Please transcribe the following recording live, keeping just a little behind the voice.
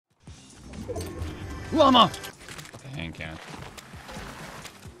Llama! Okay, hand cannon.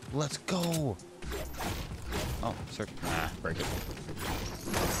 Let's go! Oh, sir. Nah, break it.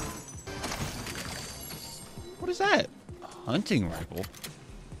 What is that? A hunting rifle?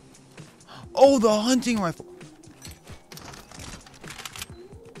 Oh, the hunting rifle!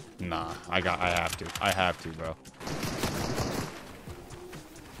 Nah, I have to. I have to, bro.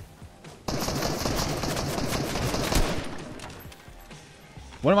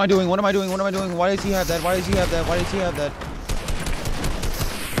 What am I doing? What am I doing? What am I doing? Why does he have that? Why does he have that? Why does he have that?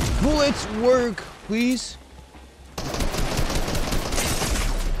 Bullets work, please.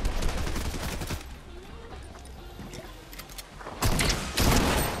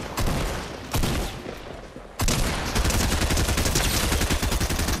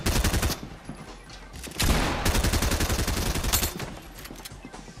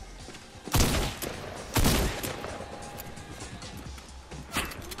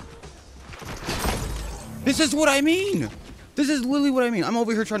 This is what I mean. This is literally what I mean. I'm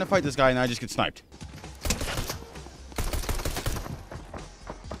over here trying to fight this guy and I just get sniped.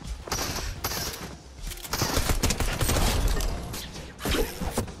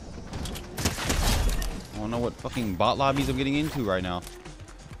 I don't know what fucking bot lobbies I'm getting into right now.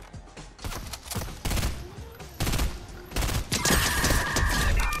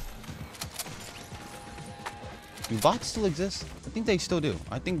 Do bots still exist? I think they still do.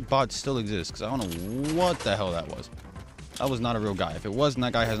 I think bots still exist because I don't know what the hell that was. That was not a real guy. If it was,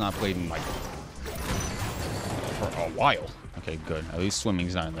 that guy has not played in like for a while. Okay, good. At least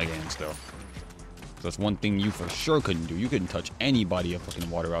swimming's not in the game still. That's one thing you for sure couldn't do. You couldn't touch anybody in fucking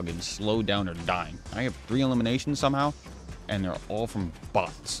water without getting slowed down or dying. I have 3 eliminations somehow, and they're all from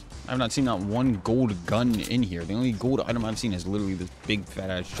bots. I have not seen not one gold gun in here. The only gold item I've seen is literally this big fat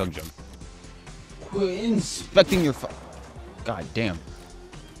ass chug jug. Quit inspecting your God damn.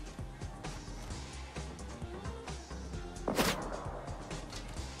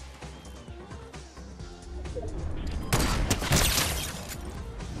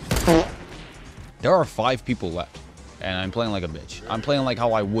 There are 5 people left, and I'm playing like a bitch. I'm playing like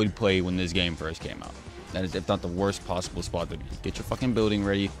how I would play when this game first came out. That is, if not the worst possible spot to be. Get your fucking building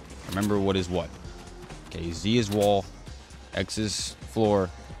ready. Remember what is what. Okay, Z is wall, X is floor,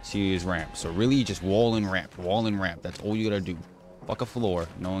 C is ramp. So really, just wall and ramp. Wall and ramp. That's all you gotta do. Fuck a floor.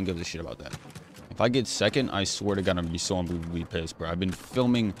 No one gives a shit about that. If I get second, I swear to God, I'm gonna be so unbelievably pissed, bro. I've been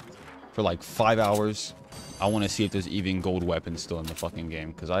filming for like 5 hours. I want to see if there's even gold weapons still in the fucking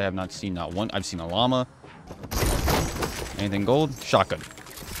game, because I have not seen not one. I've seen a llama. Anything gold? Shotgun.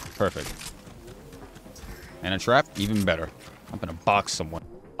 Perfect. And a trap? Even better. I'm gonna box someone.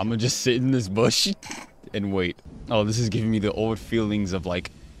 I'm gonna just sit in this bush and wait. Oh, this is giving me the old feelings of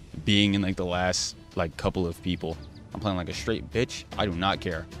like being in like the last like couple of people. I'm playing like a straight bitch. I do not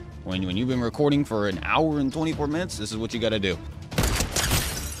care. When you've been recording for an hour and 24 minutes, this is what you gotta do.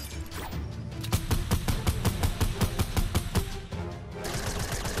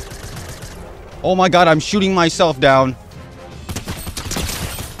 Oh my God, I'm shooting myself down.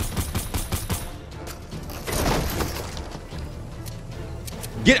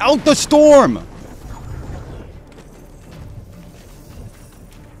 Get out the storm!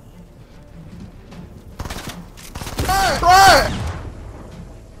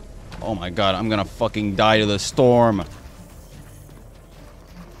 Oh my God, I'm gonna fucking die to the storm.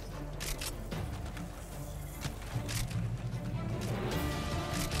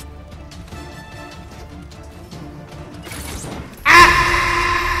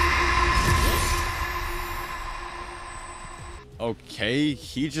 Okay,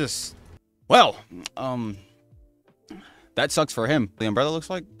 he just... Well, that sucks for him. The umbrella looks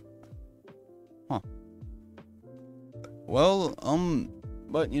like... Huh. Well,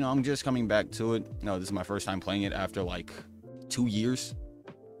 but, you know, I'm just coming back to it. No, this is my first time playing it after, like, 2 years.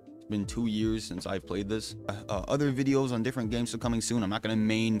 It's been 2 years since I've played this. Other videos on different games are coming soon. I'm not gonna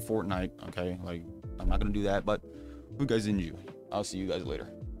main Fortnite, okay? Like, I'm not gonna do that, but you guys enjoy. I'll see you guys later.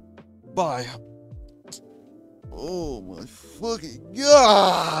 Bye. Oh my fucking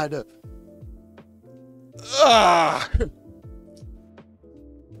God! Ah!